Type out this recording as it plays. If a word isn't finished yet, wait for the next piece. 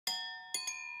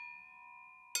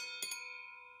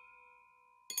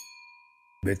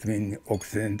Between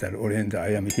Occidental, Oriental, I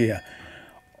am here,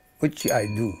 which I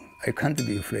do. I can't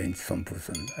be French, some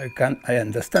person. I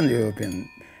understand European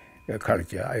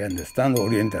culture, I understand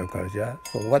Oriental culture,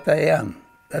 so what I am,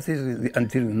 that is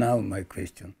until now my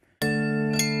question.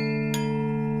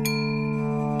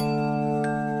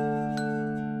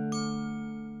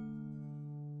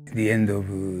 The end of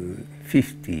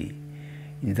 50,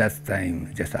 in that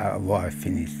time, just our war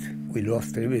finished. We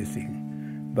lost everything,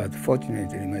 but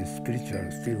fortunately my spiritual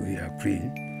still we are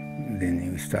clean.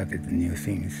 Then we started new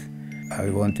things. I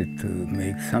wanted to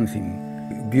make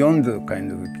something beyond the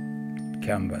kind of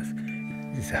canvas.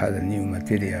 This has a new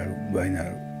material,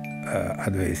 vinyl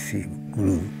adhesive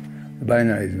glue. The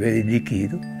vinyl is very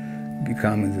liquid,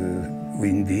 becomes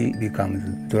windy, becomes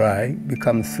dry,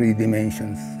 becomes 3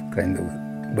 dimensions kind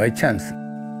of by chance.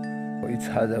 It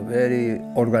has a very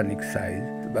organic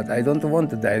side, but I don't want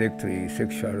directly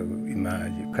sexual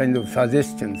image, kind of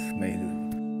suggestions made.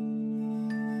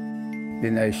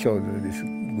 Then I showed this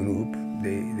group,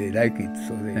 they like it,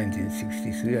 so in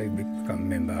 1963 I became a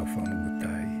member from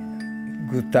Gutai.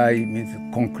 Gutai means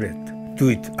concrete, do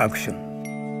it, action.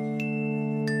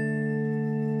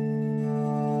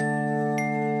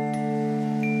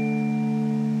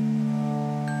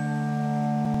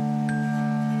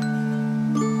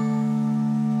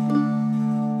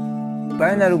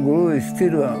 Vinyl glue is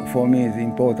still, for me, is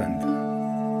important.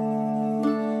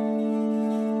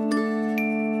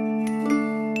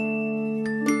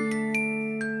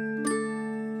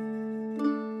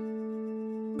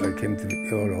 I came to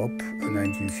Europe in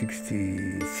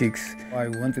 1966. I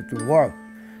wanted to work,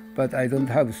 but I don't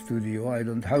have a studio, I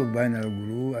don't have vinyl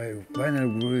glue.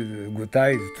 Vinyl glue is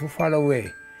Gutai is too far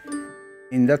away.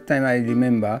 In that time, I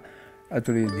remember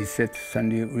Atelier set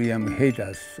Stanley William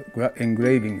Hayter's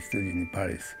engraving studio in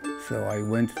Paris. So I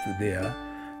went to there.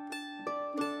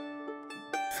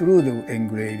 Through the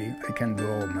engraving, I can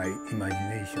draw my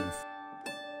imaginations.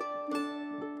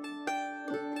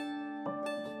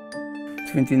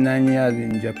 29 years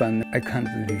in Japan, I can't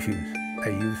refuse. I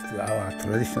used our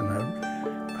traditional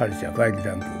culture, for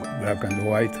example, black and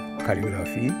white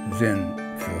calligraphy, Zen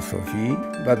philosophy,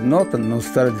 but not a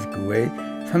nostalgic way.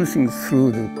 Something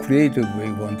through the creative way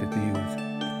I wanted to use.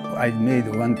 I made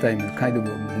one time kind of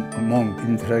a monk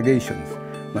interrogations.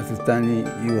 Matsutani,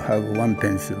 you have one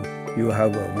pencil, you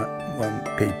have one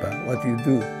paper, what do you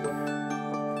do?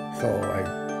 So I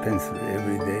pencil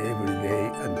every day,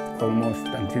 and almost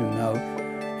until now,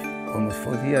 almost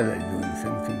 40 years I do the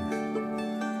same thing.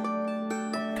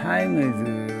 Time is,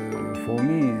 for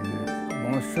me, is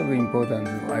most of important.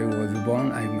 I was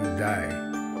born, I will die.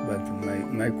 But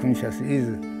my conscience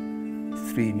is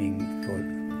streaming for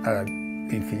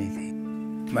infinity.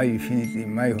 My infinity,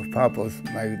 my purpose,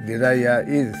 my desire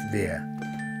is there.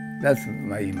 That's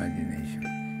my imagination.